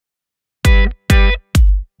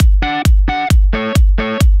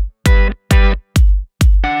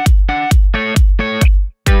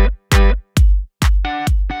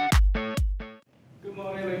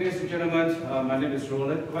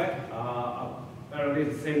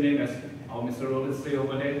Everybody is the same name as our Mr. Roland say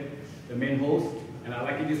over there, the main host. And I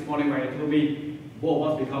like it this morning when he told me both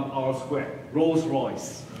of us become R squared, Rolls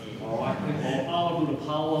Royce. Alright, or R to the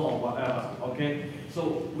power or whatever. Okay?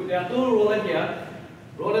 So there are two Roland here.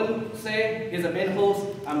 Roland say he's the main host,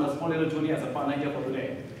 I'm the small little junior as a partner here for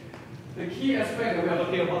today. The key aspect that we are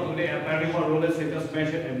talking about today, apparently what Roland said just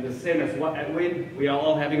mentioned, and the same as what Edwin, we are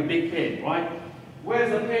all having a big pain, right? Where's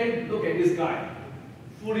the pain? Look at this guy.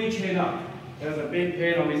 Fully chained up. There's a big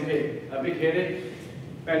pain on his head, a big headache,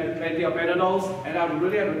 plenty of Panadols, and I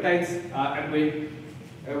really have to thank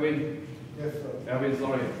Edwin. Yes, sir. Edwin,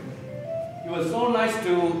 sorry. He was so nice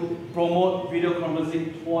to promote video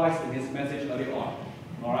conferencing twice in his message earlier on.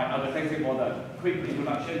 Alright, I will thank him for the quick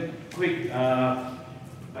introduction,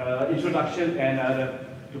 and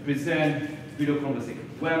to present video conferencing.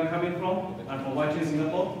 Where I'm coming from, I'm from YG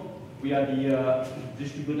Singapore. We are the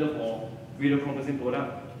distributor for video conferencing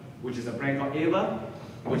product, which is a brand called Ava,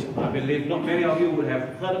 which I believe not many of you would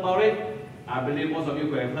have heard about it. I believe most of you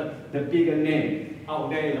would have heard the bigger name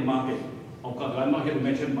out there in the market. Of course, I'm not here to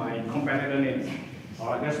mention my competitor names.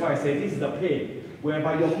 Alright, that's why I say this is the pain,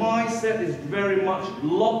 whereby your mindset is very much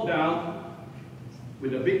locked down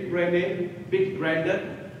with a big brand name, big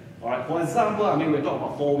branded. Alright, for example, I mean, we're talking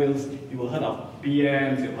about four wheels. You will heard of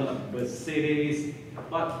BMs, you've heard of Mercedes,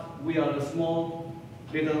 but we are the small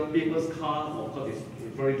little people's cars. Of course, it's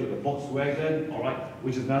referring to the Volkswagen, alright,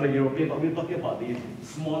 which is another European, but we're talking about the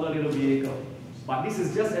smaller little vehicle. But this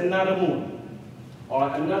is just another mode.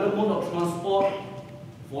 Alright, another mode of transport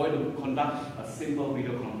for you to conduct a simple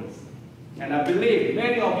video conference. And I believe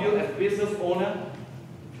many of you as business owner,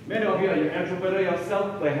 many of you are your entrepreneur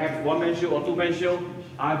yourself, perhaps one-man show or two-man show.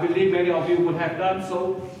 I believe many of you would have done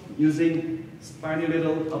so using tiny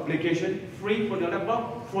little application, free for your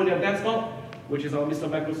laptop, for your desktop, which is our Mr.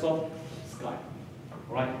 Microsoft Skype.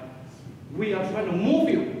 Alright? We are trying to move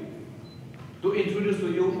you to introduce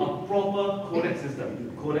to you a proper codec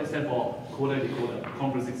system. Codec stands for coder decoder,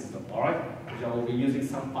 conferencing system. Alright? Which I will be using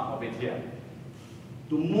some part of it here.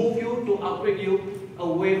 To move you, to upgrade you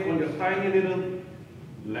away from your tiny little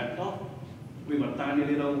laptop with a tiny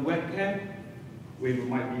little webcam, with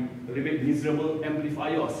might be a little bit miserable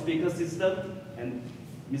amplifier or speaker system and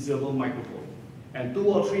miserable microphone. And 2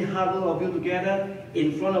 or 300 of you together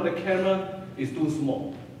in front of the camera is too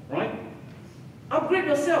small, right? Upgrade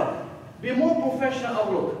yourself. Be more professional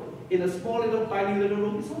outlook. In a small little tiny little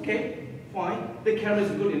room, it's okay, fine. The camera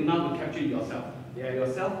is good enough to capture yourself. Yeah,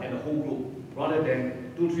 yourself and the whole group, rather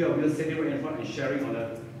than 2 or 3 of you sitting right in front and sharing on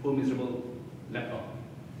a whole miserable laptop.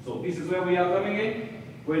 So this is where we are coming in.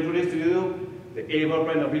 We'll introduce to you the Ava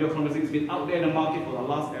brand of video conferencing. Has been out there in the market for the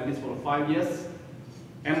last, at least for 5 years.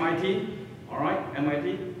 MIT, alright,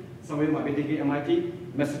 MIT. Some of you might be thinking MIT,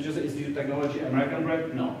 Massachusetts Institute of Technology, American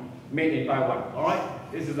brand. No, made in Taiwan,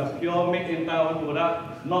 alright? This is a pure made in Taiwan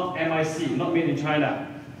product, not MIC, not made in China.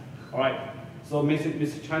 Alright, so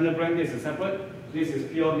Mr. China brand is separate. This is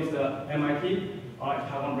pure Mr. MIT, alright,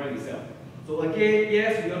 Taiwan brand itself. So again,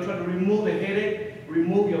 yes, we are trying to remove the headache,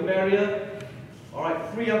 remove your barrier,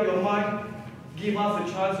 alright, free up your mind. Give us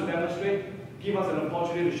a chance to demonstrate. Give us an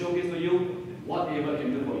opportunity to showcase to you what Ava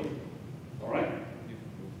can do for you. Alright?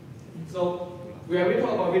 So, when we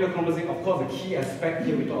talk about video conferencing, of course, the key aspect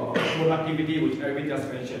here we talk about productivity, which Edwin just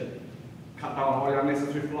mentioned. Cut down all your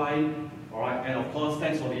unnecessary flying. Alright? And of course,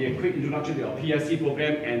 thanks for the quick introduction to our PSC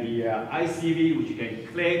program and the ICV, which you can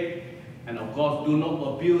click. And of course, do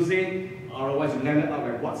not abuse it. Otherwise, you landed up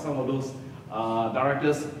like what some of those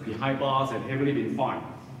directors behind bars have heavily been fined.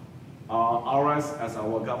 RS, as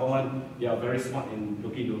our government, they are very smart in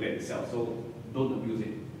looking into that itself, so don't abuse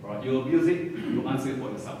it. Right? You abuse it, you answer it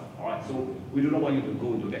for yourself. Alright, so we do not want you to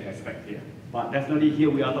go into that aspect here. But definitely here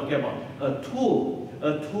we are talking about a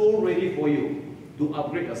tool ready for you to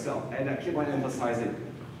upgrade yourself. And I keep on emphasizing,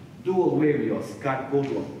 do away with your Skype, go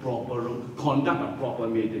to a proper room, conduct a proper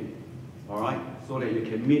meeting. Alright, so that you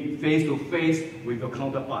can meet face to face with your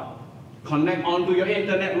counterpart. Connect onto your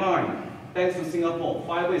internet line. Thanks to Singapore,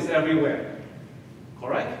 fiber is everywhere.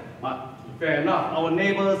 Correct? But fair enough, our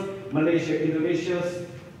neighbors, Malaysia, Indonesia,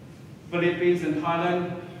 Philippines and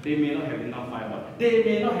Thailand, they may not have enough fiber. They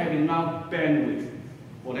may not have enough bandwidth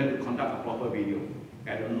for them to conduct a proper video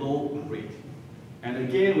at a low rate. And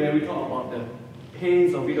again, when we talk about the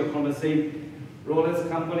pains of video conferencing, Roland's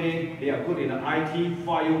company, they are good in the IT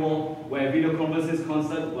firewall where video conferencing is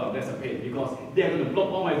concerned. Well, that's a pain because they're going to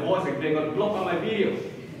block all my voice and they're going to block all my video.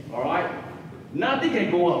 Alright? Nothing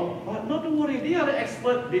can go out. But not to worry, they are the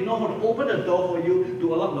expert. They know how to open the door for you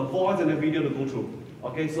to allow the voice and the video to go through.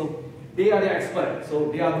 Okay, so they are the expert.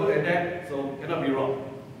 So they are good at that, so cannot be wrong.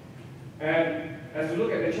 And as you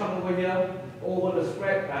look at the chart over here, over the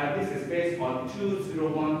spread, this is based on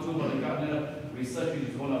 2012 from the Gartner Research, which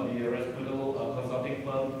is one of the reputable consulting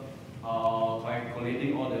firms,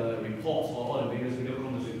 collating all the reports for all the various video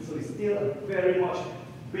conferences. So it's still a very much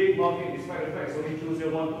big market, despite the fact it's only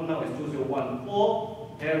 2012, now it's 2014.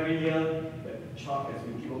 Every year, the chart has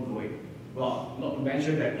been keep on growing. Well, not to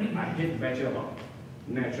mention that I hate to mention about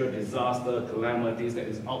natural disaster, calamities that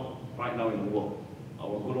is out right now in the world.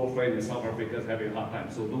 Our good old friend in South Africa is having a hard time,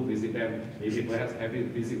 so do visit them. Maybe perhaps have a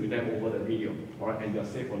visit with them over the video, alright, and you're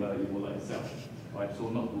safe from the Ebola itself. Right, so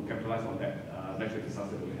not to capitalize on that natural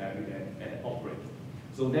disaster that we have and operate.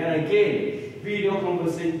 So then again, video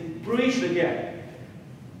conferencing bridge the gap.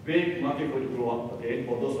 Big market going to grow up, okay,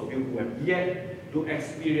 for those of you who have yet to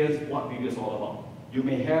experience what video is all about. You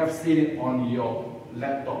may have seen it on your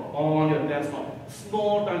laptop, on your desktop,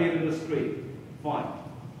 small tiny little screen, fine.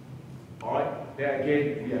 Alright, then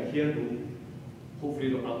again, we are here to hopefully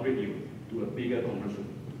to upgrade you to a bigger conference room.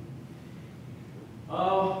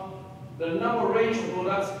 The number range of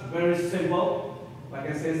products, very simple. Like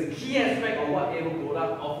I said, the key aspect of what Able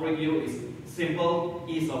product offering you is simple,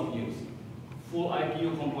 ease of use. Full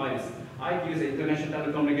ITU compliance. ITU is the International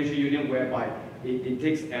Telecommunication Union, whereby it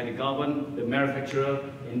takes and govern the manufacturer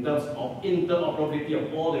in terms of interoperability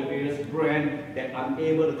of all the various brands that I'm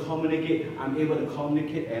able to communicate. I'm able to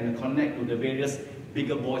communicate and connect to the various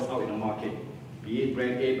bigger boys out in the market. Be it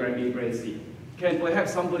brand A, brand B, brand C. Can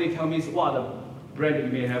perhaps somebody tell me what are the brand that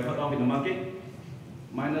you may have heard of in the market?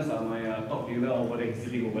 Minus my top dealer over there,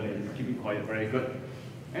 sitting over there. Keep it quiet, very good.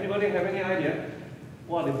 Anybody have any idea?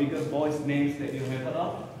 What are the biggest boys' names that you have heard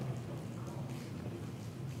of?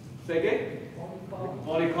 Say again?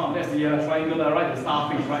 Polycom, that's the triangular, right? The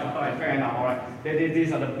starfish, right? Fair enough, alright.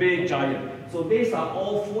 These are the big giants. So these are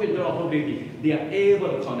all full interoperability. They are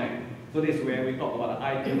able to connect. So this is where we talk about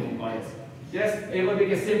the ITU compliance. Yes, able to make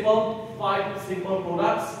it simple, 5 simple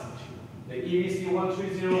products. The EVC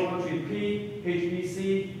 13013P,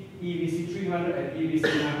 HVC, EVC 300, and EVC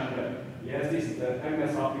 900. Yes, this is the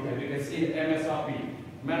MSRP, and you can see the MSRP,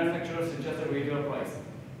 manufacturer suggested retail price.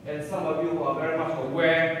 And some of you who are very much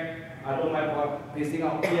aware, I don't mind pasting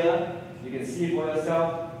out here, you can see for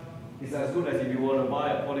yourself. It's as good as if you were to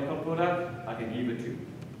buy a Polycom product, I can give it to you.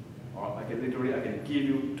 Or I can give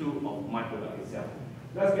you 2 of my product itself.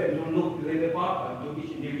 Let's get to look at the later part and do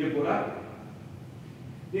each individual product.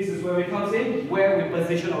 This is where we come in, where we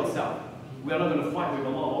position ourselves. We are not going to fight with a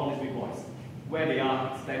lot of all these big boys. Where they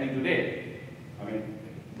are standing today. I mean,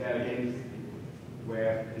 that again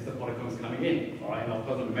where Mr. Polycom is coming in. Alright, and of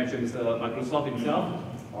course we mentioned Mr. Microsoft himself.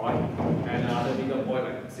 Alright, and another bigger boy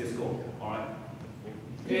like Cisco. Alright.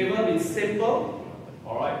 Able is simple.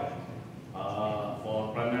 Alright.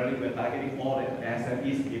 For primarily we're targeting all the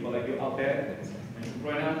SMEs, people like you out there.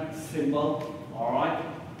 Entrepreneur, simple. Alright.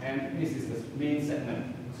 And this is the main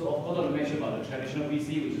segment. So of course, I mentioned about the traditional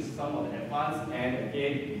PC, which is some of the advanced, and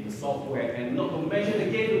again, the software. And not to mention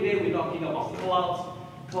again, today we're talking about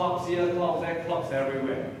clouds here, clouds there, clouds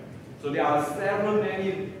everywhere. So there are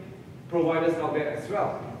many providers out there as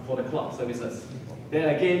well for the cloud services.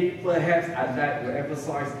 Then again, perhaps I'd like to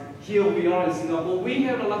emphasize, here we are in Singapore, we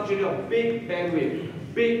have the luxury of big bandwidth,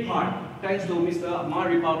 big part, thanks to Mr. My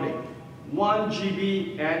Republic. 1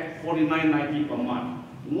 GB at $49.90 per month.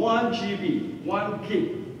 1 GB, 1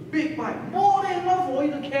 gig, big pipe, more than enough for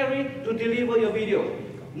you to carry to deliver your video.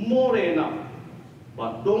 More than enough.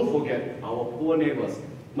 But don't forget our poor neighbors,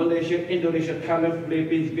 Malaysia, Indonesia, Thailand,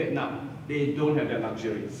 Philippines, Vietnam. They don't have that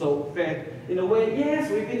luxury. So in a way, yes,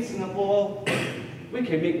 within Singapore, we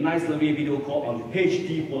can make nice lovely video call on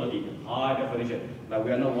HD quality, high definition. Like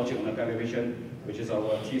we are not watching on the television, which is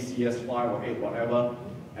our TCS 5 or 8, whatever.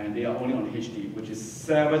 And they are only on HD, which is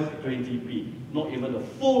 720p, not even the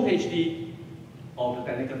full HD of the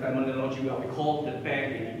technical terminology what we call the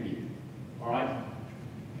 1080p. Alright?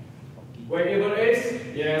 Where Able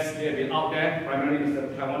is, yes, they have been out there, primarily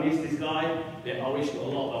Mr. Taiwanese, this guy, they outreach to a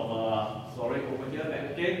lot of, sorry, over here,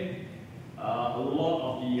 back again, a lot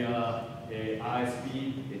of the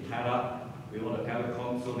ISP, they tied up with all the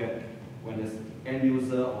telecom so that when the end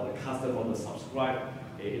user or the customer want to subscribe,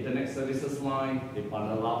 internet services line, they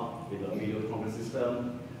bundle up with a video conference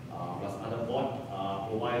system, plus other board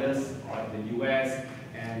providers, right, in the US,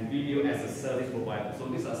 and video as a service provider. So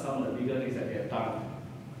these are some of the bigger things that they have done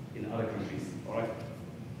in other countries. Alright.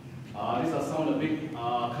 These are some of the big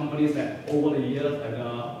companies that over the years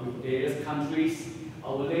and with various countries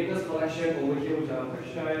Our latest collection over here, which I'll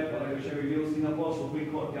share with you, Singapore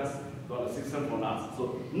Supreme Court just got a system from us.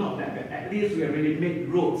 So not that bad. At least we have really made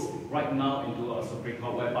roads right now into our Supreme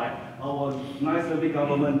Court, whereby our nice lovely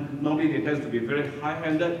government, normally they tend to be very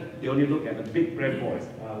high-handed. They only look at the big brand boys.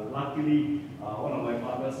 Luckily, one of my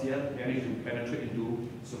partners here managed to penetrate into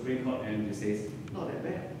Supreme Court and he says, not that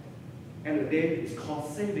bad. End of the day, it's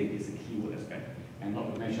cost saving is a keyword aspect, and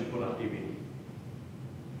not to mention productivity.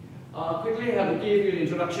 Quickly, I have to give you an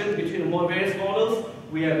introduction between the various models.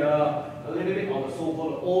 We have a little bit of the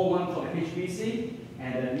so-called old one called the HVC,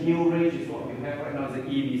 and the new range is what we have right now is the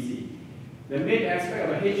EVC. The main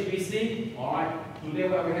aspect of the HVC, alright, today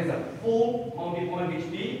what we have is a full multi-point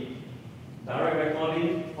HD, direct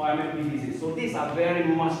recording, format PVC. So these are very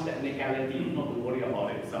much technicality, not to worry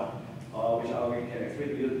about it itself, which we can explain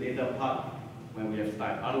to you later part when we have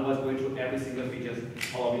time. Otherwise, going through every single feature,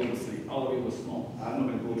 all of it will sleep, all of it will small. I'm not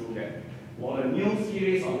going to go through that. For the new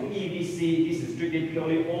series of the EVC, this is strictly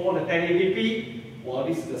purely all the 1080p, or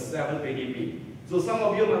this is the 720p. So some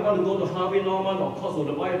of you might want to go to Harvey Norman or Costco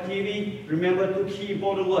to buy a TV. Remember two key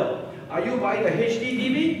important words. Are you buying a HD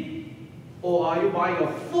TV or are you buying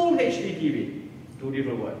a full HD TV? Two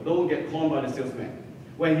different words. Don't get conned by the salesman.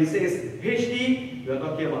 When he says HD, we are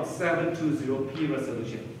talking about 720p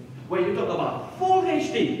resolution. When you talk about full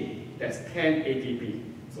HD, that's 1080p.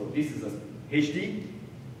 So this is a HD,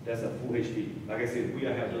 that's a full HD. Like I said, we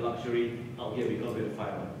have the luxury out here because we have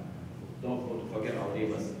fiber. Don't forget our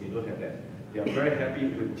neighbors, they don't have that. They are very happy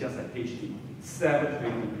with just a HD,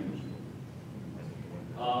 720p.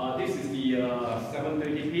 This is the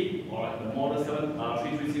 720p, alright, the model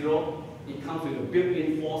 330. It comes with a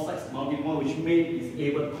built-in 4-sides multi-point, which means it's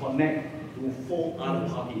able to connect to 4 other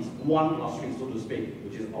parties, 1+3, so to speak,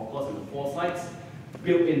 which is of course with 4 sides,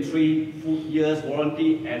 built-in 3 full years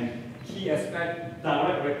warranty, and key aspect,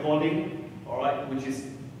 direct recording, alright, which is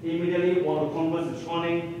immediately while the conference is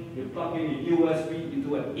running, you plug in the USB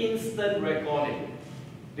into an instant recording.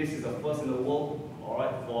 This is the first in the world,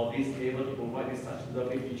 alright, for this able to provide this such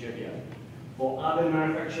lovely feature here. For other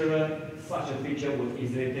manufacturers, such a feature would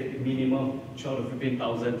easily take minimum 12 to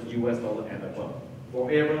 15,000 US dollars and above.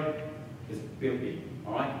 Forever is built in,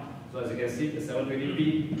 alright? So as you can see, the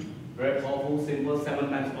 720p, very powerful, simple, 7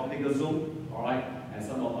 times optical zoom, alright? And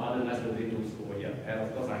some of the other nice lovely tools over here. And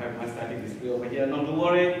of course, I have my static display over here. Not to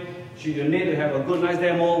worry, should you need to have a good, nice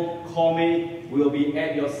demo, call me. We will be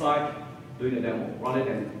at your side doing the demo, rather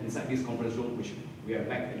than inside this conference room, which we have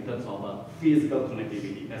lacked in terms of physical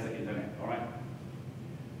connectivity. That's the internet, alright?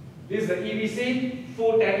 This is the EVC,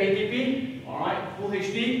 full 1080p, alright, full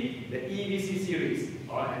HD, the EVC series,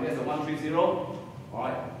 alright, and that's the 130,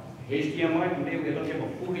 alright. HDMI, today we are talking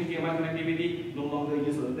about full HDMI connectivity, no longer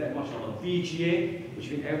use that much of a VGA, which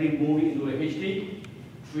means every movie into a HD,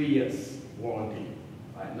 3 years warranty.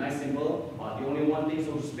 Right, nice, simple, but the only one thing,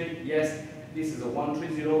 so to speak, yes, this is a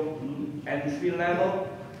 130 entry level,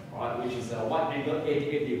 right, which is a wide angle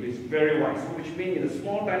 88 degrees, very wide, so which means in a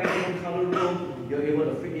small tiny little color room, you're able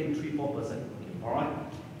to fit in 3-4 person. Alright?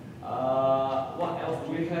 What else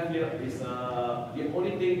do we have here is the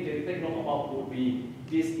only thing to take note about would be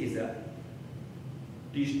this is a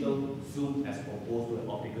digital zoom as opposed to an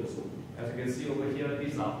optical zoom. As you can see over here,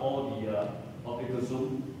 these are all the optical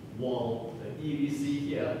zoom, while the EVC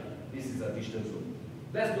here, this is a digital zoom.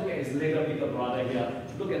 Let's look at its little bigger brother here.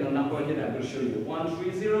 Look at the number here that I'm going to show you,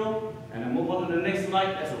 130, and I move on to the next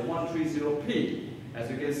slide, that's a 130p.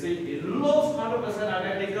 As you can see, it looks 100%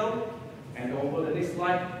 identical, and over the next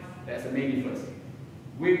slide, that's the main difference.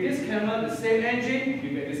 With this camera, the same engine, you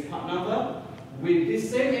get this part number. With this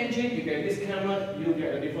same engine, you get this camera, you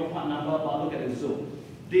get a different part number, but look at the zoom.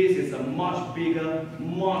 This is a much bigger,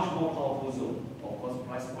 much more powerful zoom. Of course,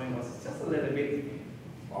 price point was just a little bit.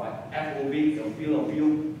 Alright, FOV, the field of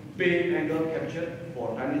view, big angle capture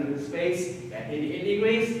for tiny little space at 88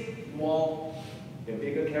 degrees, while the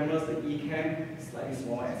bigger cameras, the E-cam, slightly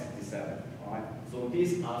smaller at 67. Alright, so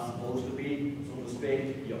these are supposed to be, so to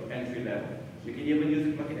speak, your entry level. You can even use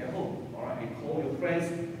it plug it at home. Alright, and call your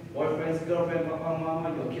friends, boyfriends, girlfriend, papa,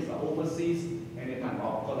 mama, your kids are overseas, anytime.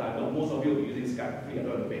 Of course, I know most of you are using Skype, free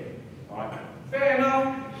under the bed. Alright, fair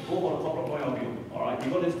enough, go for the corporate point of view. Alright,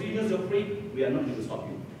 you want to still use your free, we are not going to stop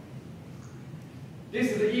you.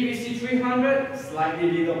 This is the EVC 300,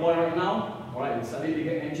 slightly bigger boy right now. Alright, with slightly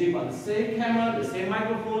bigger engine, but the same camera, the same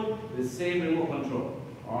microphone, the same remote control.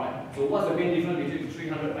 Alright, so what's the main difference between the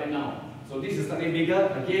 300 right now? So this is slightly bigger.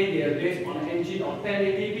 Again, they are based on an engine of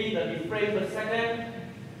 1080p, 30 frames per second.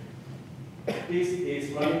 This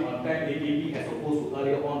is running on 1080p as opposed to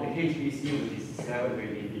earlier on the HVC, which is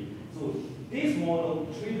 720p. So this model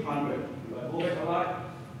 300, if I go back a lot,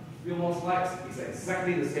 Few more slides, it's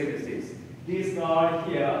exactly the same as this. This guy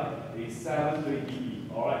here is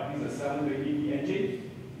 720p, alright, this is a 720p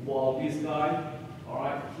engine, while this guy,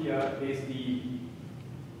 alright, here is the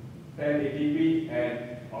 1080p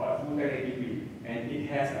and alright, full 1080p, and it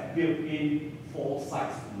has a built-in 4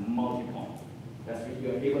 sites multi-point. That's when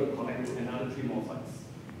you are able to connect to another 3 more sites.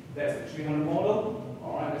 That's a 300 model,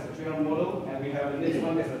 alright, that's a 300 model, and we have the next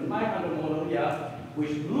one, that's a 900 model here,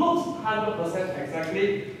 which looks 100%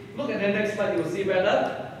 exactly. Look at the next slide, you will see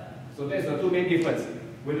better. So that's the 2 main difference.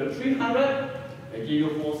 With the 300, they give you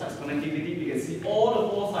 4 sites connectivity. You can see all the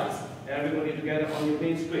 4 sites, everybody together on your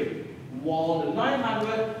main screen. While the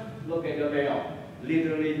 900, look at the layout.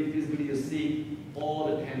 Literally, physically, you see all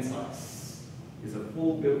the 10 sites. It's a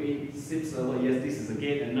full built-in SIP server. Yes, this is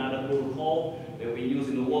again another protocol that we use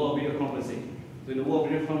in the world of video conferencing. So in the world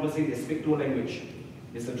of video conferencing, they speak 2 languages.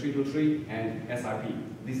 It's the 323 and SIP.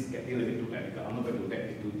 This is getting a little bit too technical. I'm not going to get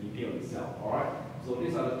into detail itself. Alright? So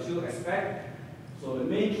these are the 2 aspects. So the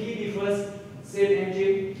main key difference, same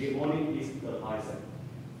engine, the only is the horizon.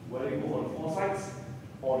 Whether you go for the 4 sites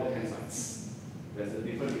or the 10 sites. There's a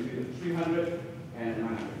difference between the 300 and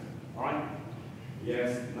 900. Alright?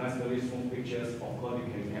 Yes, nice very smooth pictures. Of course,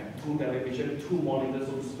 you can have 2 television, 2 monitors,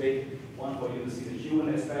 so to speak. One for you to see the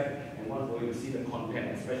human aspect, and one for you to see the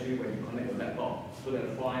content, especially when you connect your laptop so that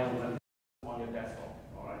the file will on your desktop.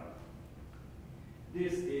 Alright?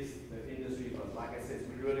 This is the industry, but like I said,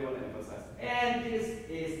 we really want to emphasize. And this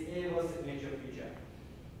is a signature feature.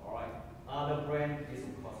 Alright? Other brand is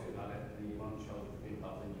will cost you another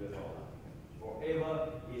 $1,200,000 US.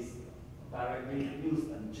 Forever is directly use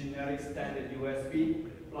a generic standard USB,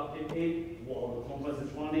 plug it in while the conference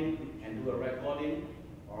is running and do a recording.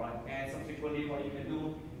 Alright, and subsequently what you can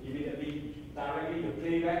do immediately directly the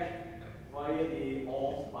playback via the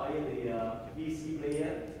VC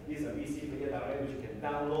player. This is a VC player directly which you can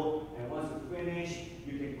download, and once you finish,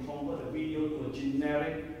 you can convert the video to a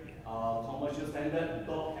generic commercial standard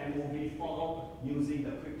 .mov file using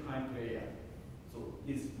the QuickTime player. So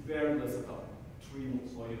it's very versatile. 3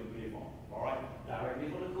 modes for you to play from. Alright, directly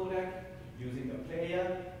from the codec, using the player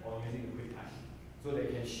or using the QuickTime. So they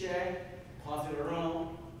can share, pass it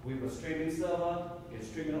around with a streaming server, you can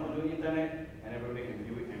stream it on the internet, and everybody can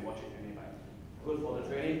view it and watch it anytime. Good for the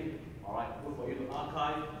training, alright, good for you to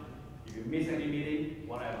archive. If you miss any meeting,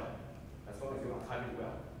 whatever. As long as you archive it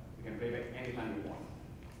well, you can play back anytime you want.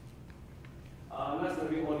 That's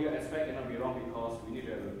the audio aspect cannot be wrong because we need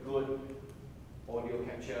to have a good audio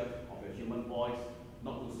capture of your human voice,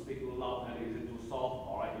 not to speak too loud and is it too soft.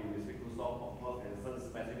 Alright, if you speak too soft, of course, at a certain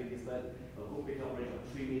specific distance, a good pickup range of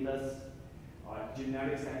 3 meters. Alright,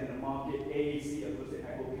 generic standard in the market, AAC, acoustic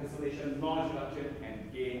echo cancellation, noise reduction,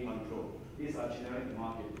 and gain control. These are generic in the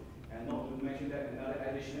market. And not to mention that another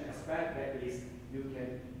additional aspect that is you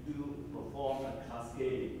can perform a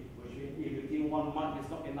cascading, which means if you think one mic is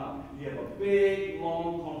not enough, you have a big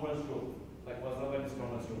long conference room, like for example this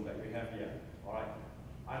conference room that we have here. Alright,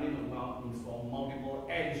 I need to now install multiple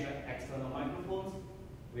additional external microphones.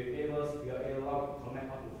 We are allowed to connect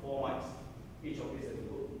up to 4 mics. Each of these has a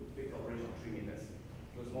good big coverage of 3 meters.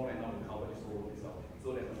 So it's more than enough to cover this whole itself.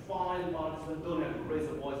 So that the 5 participants don't have to raise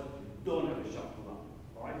the voice, don't have to shout too loud.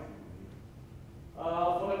 Alright?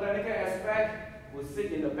 For the technical aspect, we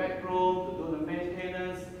sit in the back room to do the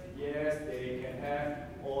maintenance. Yes, they can have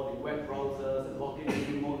all the web browsers and log in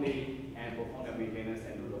remotely and perform their maintenance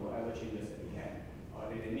and do the whatever changes that they can or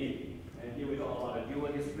that they need. And here we talk about the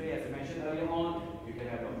dual display, as I mentioned earlier on. You can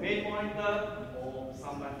have your main monitor, or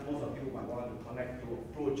sometimes most of you might want to connect to a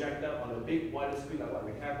projector on a big wider screen like what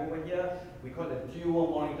we have over here. We call it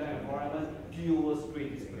dual monitor environment, dual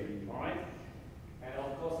screen display. Alright? And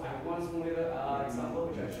of course, I have one small little example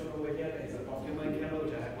which I showed over here. That is a document camera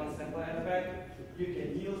which I have one sample at the back. You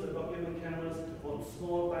can use the document cameras for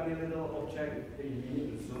small, tiny little object that you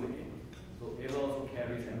need to zoom in. So it also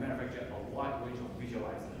carries and manufactures a wide range of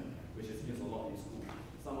visualizer, which is used a lot in school.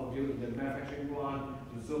 Some of you in the manufacturing plant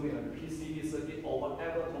to zoom in a PCB circuit or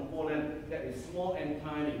whatever component that is small and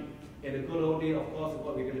tiny. In the good old day, of course,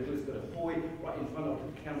 what we're going to do is going to hold it right in front of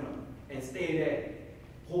the camera and stay there.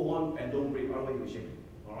 Hold on and don't break, otherwise you shake.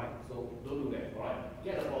 Alright? So don't do that. Alright?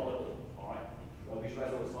 Get the problem. Alright? The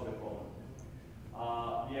visualizer will solve the problem.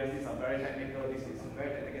 Yes, these are very technical. This is a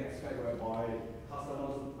very technical aspect whereby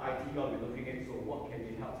customers, IT will be looking at so what can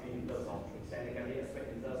be helped in terms of technically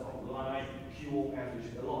aspect in terms of line, QoS, which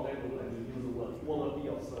is a lot of them will use the word quality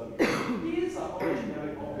of service. These are all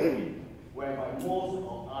generic already, whereby most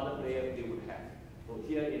of other players they would have. So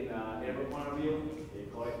here in every point of view, they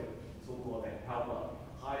call it so-called helper.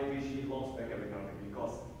 High VG loss backup recovery,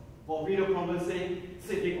 because for video conferencing,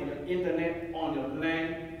 sitting on the internet, on your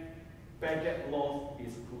LAN, packet loss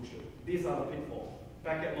is crucial. These are the pitfalls: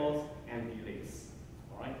 packet loss and delays.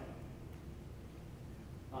 All right.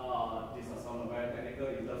 These are some very technical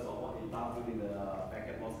in terms of what it does when the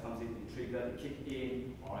packet loss comes in, it triggers, it kicks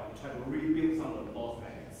in. All right, you try to rebuild some of the lost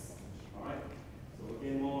packets. All right. So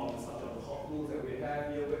again, more on such of the hot tools that we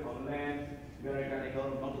have here with on land. Very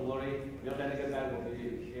technical, not to worry. Your technical guy will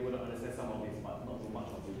be able to understand some of this, but not too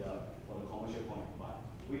much of the for the commercial point. But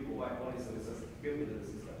we provide all these services built into the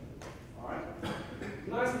system. All right.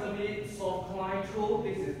 Next will be soft client tool.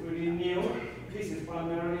 This is pretty new. This is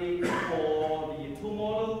primarily for the two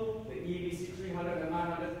model, the EBC 300 and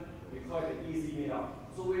 900. We call it the easy meetup.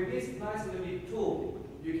 So with this nice little tool,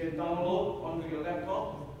 you can download onto your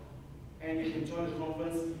laptop and you can join the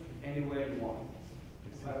conference anywhere you want.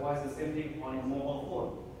 Likewise, the same thing on your mobile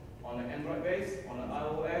phone. On the Android base, on the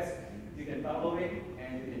iOS, you can download it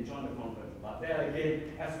and you can join the conference. But there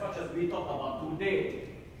again, as much as we talk about today,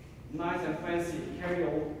 nice and fancy, carry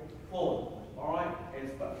your phone, all right, and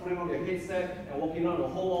start putting on your headset and walking around the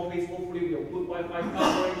whole office, hopefully with your good Wi-Fi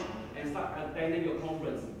coverage, and start attending your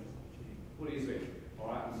conference. Put it this way, all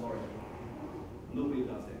right, I'm sorry. Nobody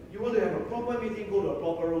does that. You want to have a proper meeting, go to a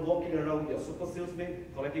proper room, walking around with your super salesman,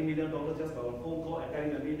 collecting $1 million just for a phone call,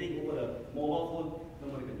 attending a meeting over the mobile phone.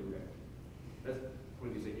 Nobody can do that. That's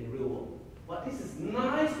what you say in real world. But this is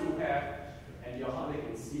nice to have, and you hardly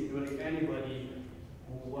can see it. Really, anybody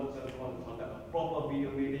who wants to conduct a proper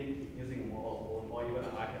video meeting using a mobile phone or even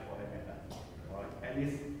an iPad for that matter. All right, at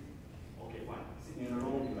least, okay, fine. Sitting in a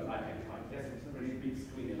room with an iPad, fine. That's a really big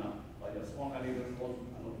screen enough. But your small elevator phone,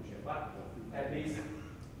 I'm not too sure. But at least,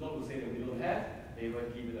 not to say that we don't have, they will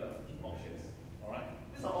give you the options. Alright?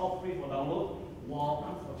 These are all free for download. While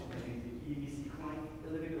unfortunately the EBC client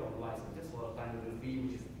a little bit of license just for a tiny little fee,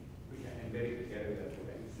 which is we can embed it together with the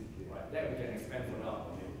program. Right? That we can expand for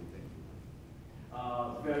now.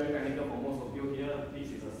 Very technical for most of you here. This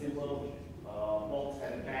is a simple box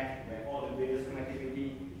at the back where all the various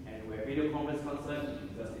connectivity and where video conference concerned, you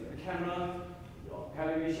just need the camera, your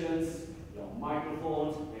televisions, your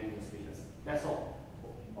microphones, and your speakers. That's all.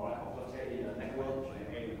 Alright, of course, here in the network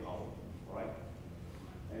and air power. Alright?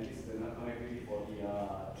 And this is the connectivity for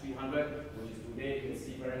the 300, which is today you can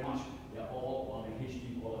see very much. They are all on the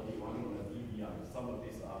HD quality, running on the DVR. Some of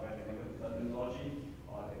these are very technical terminology,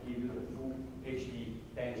 that give you the full HD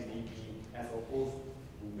 10 dB as opposed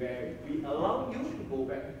to where we allow you to go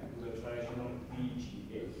back to the traditional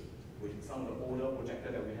VGA, which is some of the older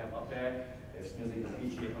projector that we have up there that's using the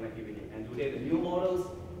VGA connectivity. And today the new models,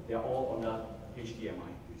 they are all on the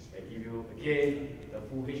HDMI. They give you, again, the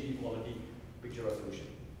full HD quality picture resolution.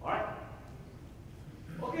 Alright?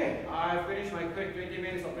 Okay, I finished my quick 20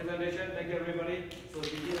 minutes of presentation. Thank you, everybody. So,